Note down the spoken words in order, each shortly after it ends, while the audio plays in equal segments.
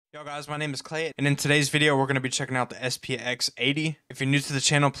Yo guys, my name is Clay, and in today's video we're going to be checking out the SPX 80. If you're new to the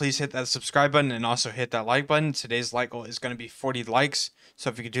channel, please hit that subscribe button and also hit that like button. Today's like goal is going to be 40 likes, so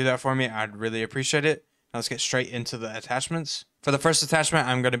if you could do that for me, I'd really appreciate it. Now let's get straight into the attachments. For the first attachment,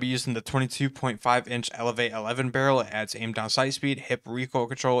 I'm going to be using the 22.5 inch Elevate 11 barrel. It adds aim down sight speed, hip recoil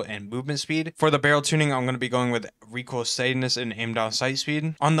control, and movement speed. For the barrel tuning, I'm going to be going with recoil steadiness and aim down sight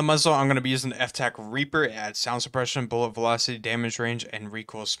speed. On the muzzle, I'm going to be using the FTAC Reaper. It adds sound suppression, bullet velocity, damage range, and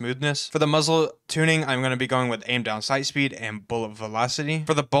recoil smoothness. For the muzzle tuning, I'm going to be going with aim down sight speed and bullet velocity.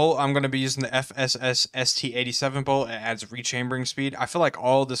 For the bolt, I'm going to be using the FSS ST87 bolt. It adds rechambering speed. I feel like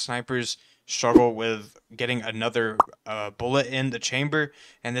all the snipers struggle with getting another bullet in the chamber,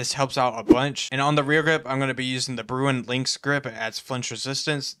 and this helps out a bunch. And on the rear grip, I'm going to be using the Bruin Lynx grip. It adds flinch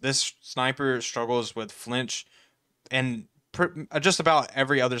resistance. This sniper struggles with flinch, and just about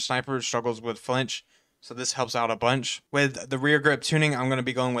every other sniper struggles with flinch, so this helps out a bunch. With the rear grip tuning, I'm going to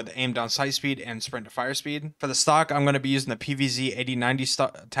be going with aim down sight speed and sprint to fire speed. For the stock, I'm going to be using the PVZ 8090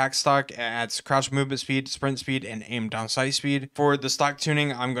 tack stock. It adds crouch movement speed, sprint speed, and aim down sight speed. For the stock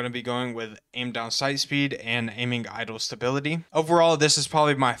tuning, I'm going to be going with aim down sight speed and aiming idle stability. Overall, this is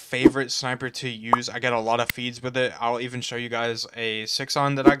probably my favorite sniper to use. I get a lot of feeds with it. I'll even show you guys a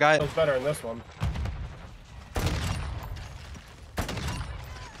 6-on that I got. It's better in this one.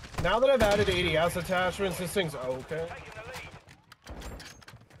 Now that I've added ADS attachments, this thing's okay.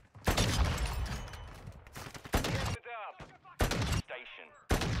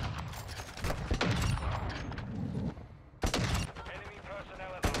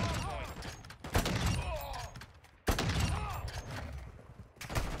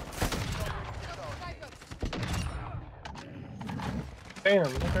 Damn,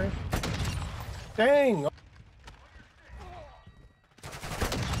 okay. Dang!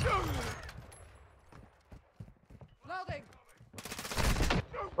 Loading.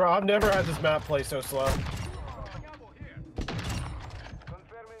 Bro, I've never had this map play so slow.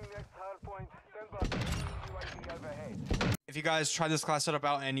 If you guys try this class setup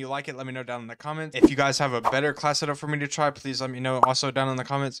out and you like it, let me know down in the comments. If you guys have a better class setup for me to try, please let me know also down in the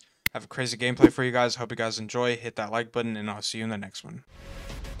comments. I have a crazy gameplay for you guys. Hope you guys enjoy. Hit that like button, and I'll see you in the next one.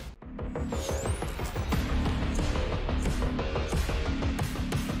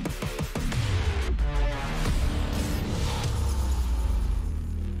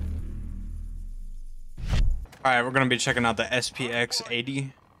 Alright, we're going to be checking out the SPX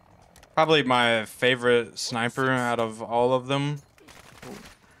 80. Probably my favorite sniper out of all of them.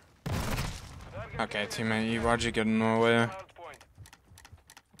 Okay, teammate, why'd you get in my way?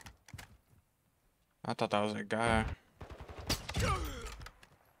 I thought that was a guy.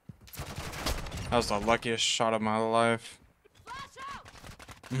 That was the luckiest shot of my life.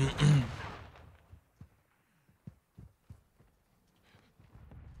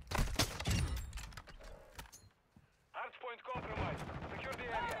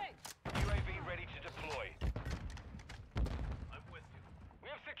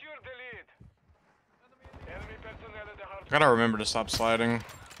 I gotta remember to stop sliding.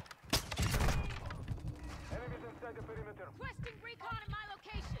 Requesting recon at my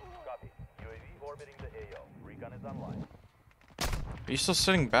location. Copy. UAV orbiting the AO. Recon is online. Are you still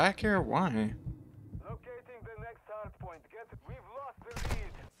sitting back here? Why? Locating the next hard point. We've lost the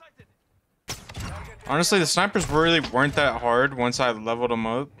lead. Honestly, the snipers really weren't that hard once I leveled them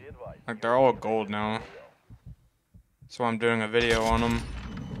up. Like, they're all gold now. That's why I'm doing a video on them.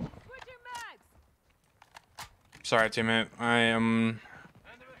 Sorry, teammate.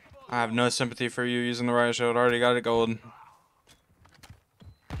 I have no sympathy for you using the riot shield. Already got it gold.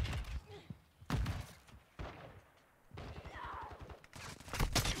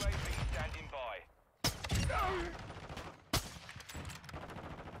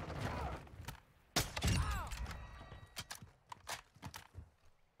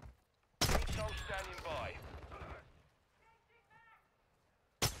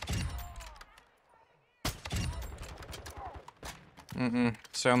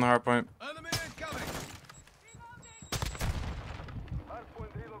 Stay on the hard point. Enemy incoming. Hard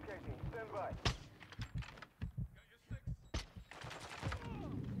point relocating. Stand by.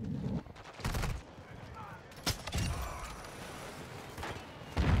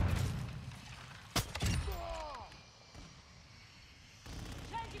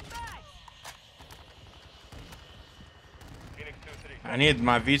 Changing back. Phoenix 2-3. I need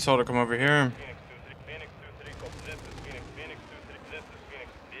my VTOL to come over here. Phoenix 2-3. Copy this. Phoenix 2-3. This is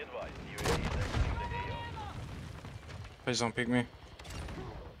Phoenix. Be advised. UAV is exiting the AO. Please don't peek me.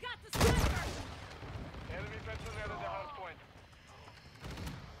 Got the sniper. Enemy personnel at the hard point.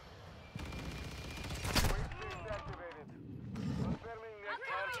 Wait, activated. Confirming next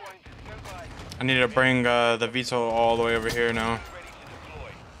hard point. point. Stand by. I need to bring the VTOL all the way over here now. Ready to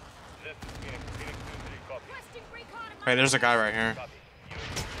deploy. This is Phoenix. Phoenix 2-3, copy. Requesting recon in my Wait, there's a guy right here. Copy.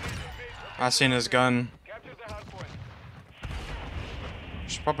 I seen his gun. Capture the hard point.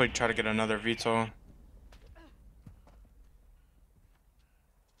 Should probably try to get another VTOL.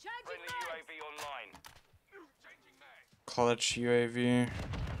 Charging Friendly mag. UAV online. Clutch UAV.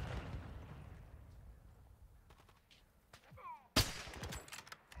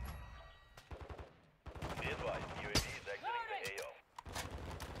 Be advised, UAV is exiting the AO.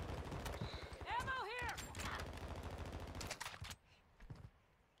 Ammo here.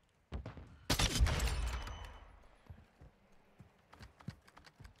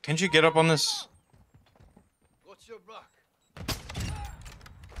 Can't you get up on this? What's your back?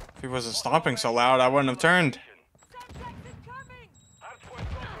 If he wasn't stomping so loud, I wouldn't have turned. Subject is coming. Hard point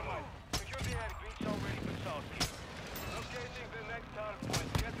compromised. Secure the air. Green shell ready for Southgate. Locating the next hard point.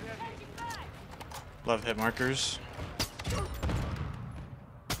 Get ready. Changing mag. Love hit markers.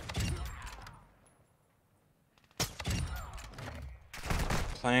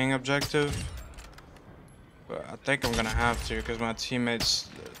 Playing objective. But I think I'm gonna have to because my teammates.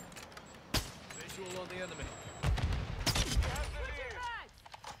 Visual on the enemy. Switching mag.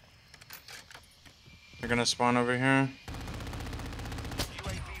 They're gonna spawn over here.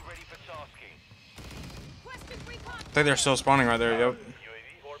 UAV ready for tasking. Requesting recon. I think they're still spawning right there. Yep.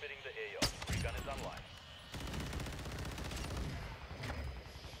 UAV orbiting the AO. Recon is online.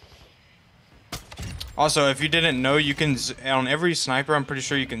 Also, if you didn't know, you can on every sniper. I'm pretty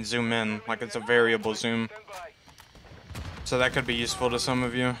sure you can zoom in, like it's a variable zoom. Stand by. So that could be useful to some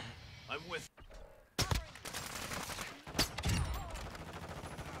of you. I'm with.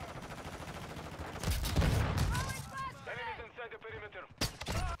 Enemies inside the perimeter.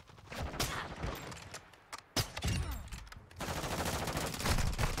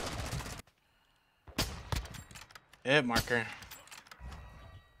 Hit marker.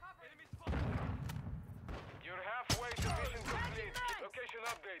 You're halfway to mission complete. Location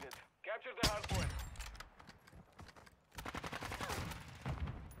updated. Capture the hard point.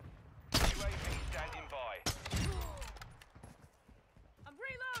 UAV standing by. I'm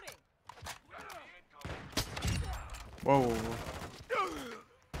reloading. Whoa.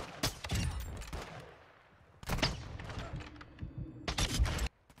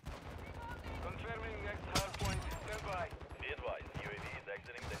 Confirming next hard point. Stand by. Be advised, UAV is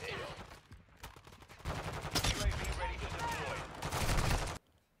exiting the AO. UAV ready to deploy.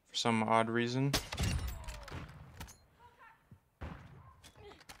 For some odd reason.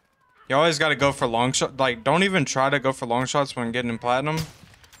 You always got to go for long shot. Like, don't even try to go for long shots when getting in platinum.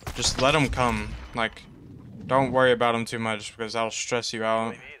 Just let them come. Like, don't worry about them too much because that'll stress you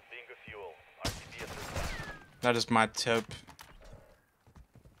out. UAV is being refueled. RTB assistance. That is my tip.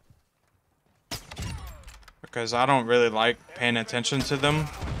 Because I don't really like paying attention to them.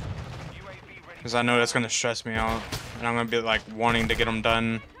 UAV ready. Because I know that's going to stress me out. And I'm going to be like wanting to get them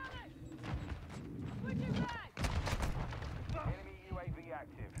done. Switching mag. Enemy UAV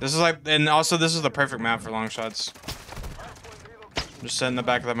active. This is like, and also this is the perfect map for long shots. Hard point relocated. Just sit in the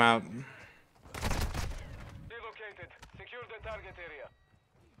back of the map. Relocated. Secure the target area.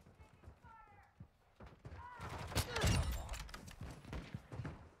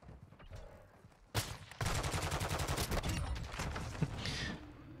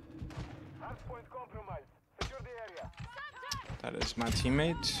 Hard point compromised. Secure the area. That is my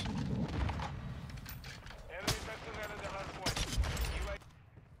teammate. Enemy personnel at the hard point. UAV.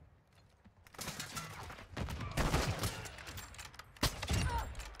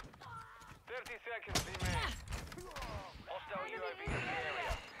 30 seconds remain. Hostile UAV in the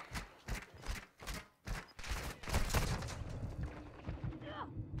area.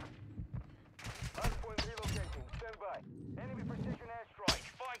 Hard point relocating. Stand by. Enemy precision airstrike.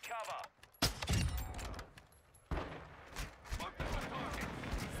 Find cover.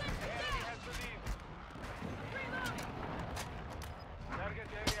 Enemy has the lead. Target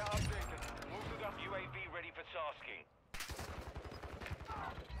area updated. Move to the UAV ready for tasking.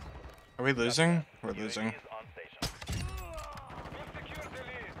 Are we losing? We're losing. UAV is on station. We've secured the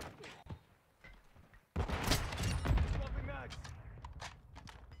lead. Swapping mags.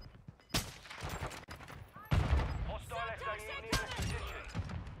 Hostile SIE near the position.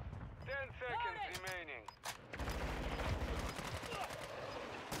 10 seconds remaining.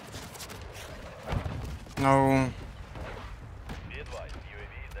 No. Be advised,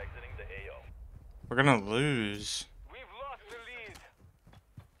 UAV is exiting the AO. We're going to lose. We've lost the lead.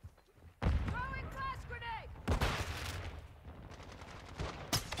 Throwing flash grenade.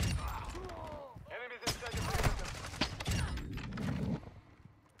 Enemies inside the perimeter.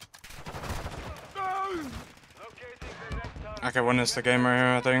 I can win this the game right here,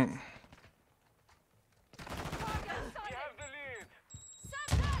 I think. We have the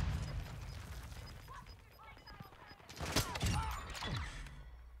lead.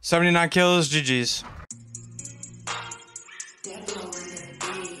 79 kills, GG's.